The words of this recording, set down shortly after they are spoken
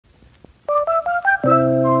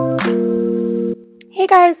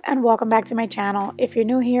guys, and welcome back to my channel. If you're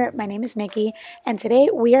new here, my name is Nikki, and today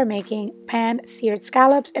we are making pan-seared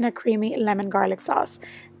scallops in a creamy lemon garlic sauce.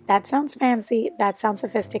 That sounds fancy, that sounds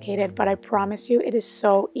sophisticated, but I promise you it is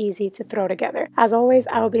so easy to throw together. As always,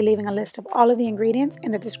 I will be leaving a list of all of the ingredients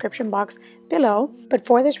in the description box below, but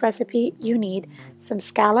for this recipe you need some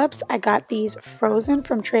scallops. I got these frozen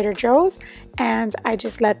from Trader Joe's and I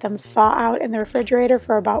just let them thaw out in the refrigerator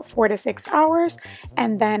for about 4 to 6 hours,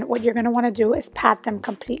 and then what you're going to want to do is pat them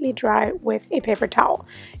completely dry with a paper towel.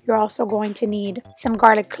 You're also going to need some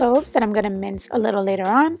garlic cloves that I'm going to mince a little later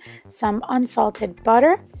on, some unsalted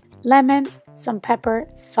butter, lemon, some pepper,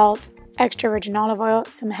 salt, extra virgin olive oil,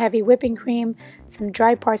 some heavy whipping cream, some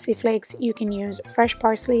dried parsley flakes. You can use fresh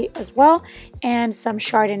parsley as well, and some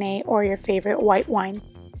chardonnay or your favorite white wine.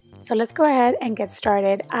 So let's go ahead and get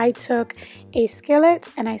started. I took a skillet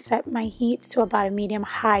and I set my heat to about a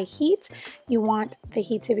medium-high heat. You want the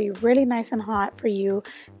heat to be really nice and hot for you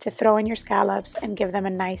to throw in your scallops and give them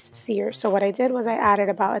a nice sear. So what I did was I added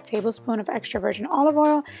about a tablespoon of extra virgin olive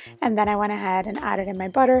oil, and then I went ahead and added in my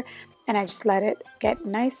butter, and I just let it get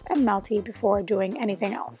nice and melty before doing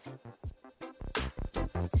anything else.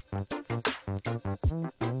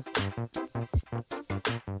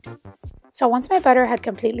 So once my butter had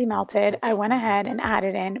completely melted, I went ahead and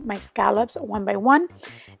added in my scallops one by one.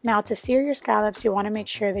 Now to sear your scallops, you want to make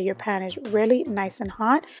sure that your pan is really nice and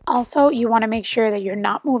hot. Also, you want to make sure that you're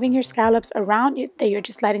not moving your scallops around, that you're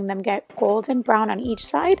just letting them get golden brown on each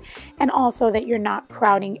side, and also that you're not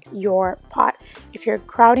crowding your pot. If you're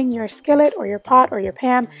crowding your skillet or your pot or your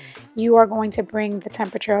pan, you are going to bring the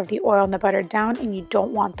temperature of the oil and the butter down, and you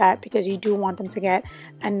don't want that because you do want them to get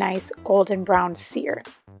a nice golden brown sear.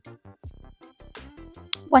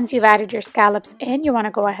 Once you've added your scallops in, you want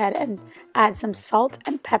to go ahead and add some salt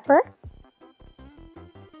and pepper.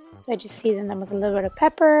 So I just season them with a little bit of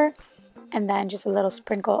pepper and then just a little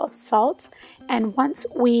sprinkle of salt. And once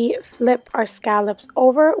we flip our scallops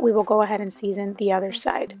over, we will go ahead and season the other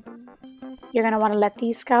side. You're going to want to let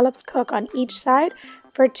these scallops cook on each side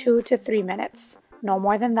for 2 to 3 minutes. No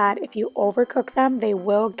more than that. If you overcook them, they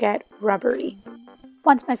will get rubbery.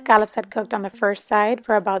 Once my scallops had cooked on the first side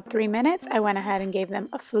for about 3 minutes, I went ahead and gave them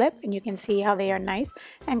a flip, and you can see how they are nice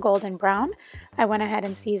and golden brown. I went ahead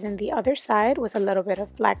and seasoned the other side with a little bit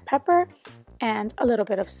of black pepper and a little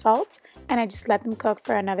bit of salt, and I just let them cook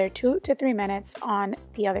for another 2 to 3 minutes on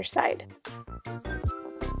the other side.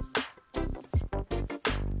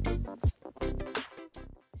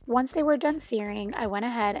 Once they were done searing, I went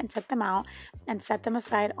ahead and took them out and set them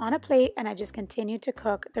aside on a plate, and I just continued to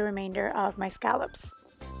cook the remainder of my scallops.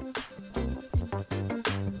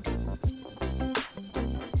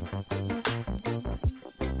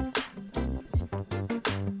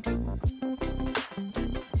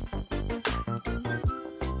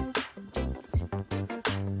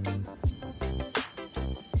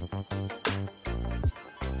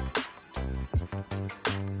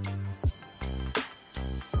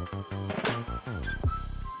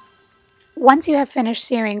 Once you have finished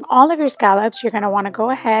searing all of your scallops, you're going to want to go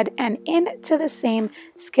ahead and into the same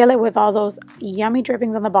skillet with all those yummy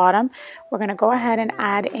drippings on the bottom, we're going to go ahead and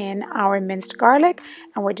add in our minced garlic,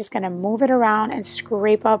 and we're just going to move it around and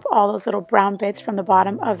scrape up all those little brown bits from the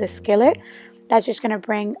bottom of the skillet. That's just going to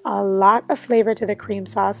bring a lot of flavor to the cream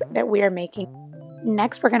sauce that we are making.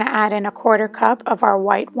 Next, we're going to add in a 1/4 cup of our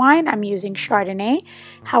white wine. I'm using Chardonnay.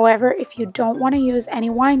 However, if you don't want to use any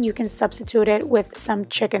wine, you can substitute it with some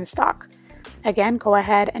chicken stock. Again, go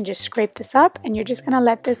ahead and just scrape this up, and you're just going to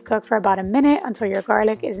let this cook for about a minute until your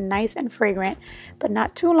garlic is nice and fragrant, but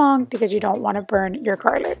not too long because you don't want to burn your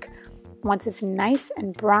garlic. Once it's nice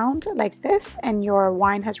and browned like this and your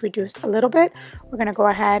wine has reduced a little bit, we're going to go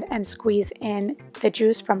ahead and squeeze in the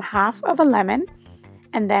juice from half of a lemon,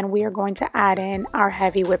 and then we are going to add in our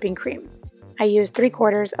heavy whipping cream. I used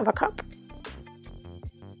 3/4 of a cup.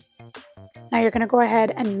 Now you're going to go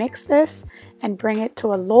ahead and mix this and bring it to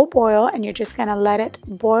a low boil, and you're just going to let it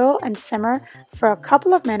boil and simmer for a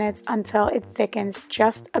couple of minutes until it thickens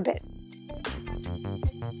just a bit.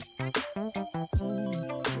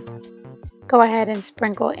 Go ahead and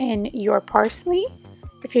sprinkle in your parsley.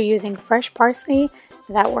 If you're using fresh parsley,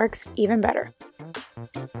 that works even better.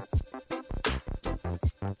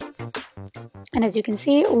 And as you can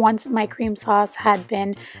see, once my cream sauce had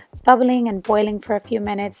been bubbling and boiling for a few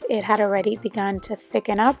minutes, it had already begun to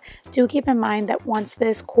thicken up. Do keep in mind that once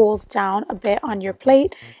this cools down a bit on your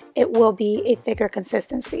plate, it will be a thicker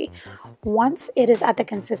consistency. Once it is at the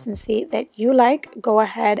consistency that you like, go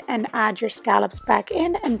ahead and add your scallops back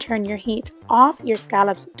in and turn your heat off. Your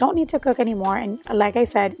scallops don't need to cook anymore, and like I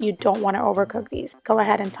said, you don't want to overcook these. Go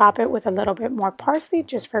ahead and top it with a little bit more parsley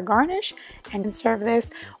just for garnish, and serve this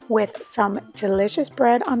with some delicious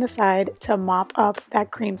bread on the side to mop up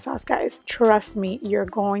that cream sauce, guys. Trust me, you're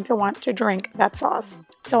going to want to drink that sauce.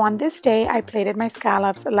 So on this day, I plated my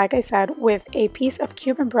scallops, like I said, with a piece of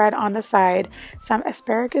Cuban bread on the side, some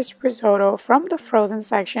asparagus risotto from the frozen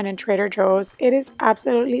section in Trader Joe's. It is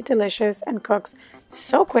absolutely delicious and cooks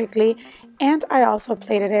so quickly. And I also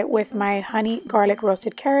plated it with my honey garlic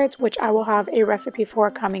roasted carrots, which I will have a recipe for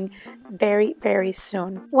coming very, very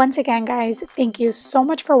soon. Once again, guys, thank you so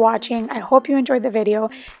much for watching. I hope you enjoyed the video.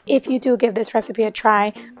 If you do give this recipe a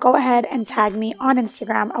try, go ahead and tag me on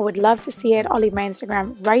Instagram. I would love to see it. I'll leave my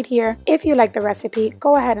Instagram right here. If you like the recipe,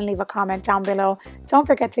 go ahead and leave a comment down below. Don't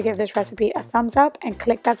forget to give this recipe a thumbs up and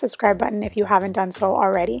click that subscribe button if you haven't done so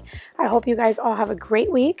already. I hope you guys all have a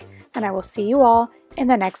great week, and I will see you all in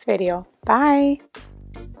the next video. Bye!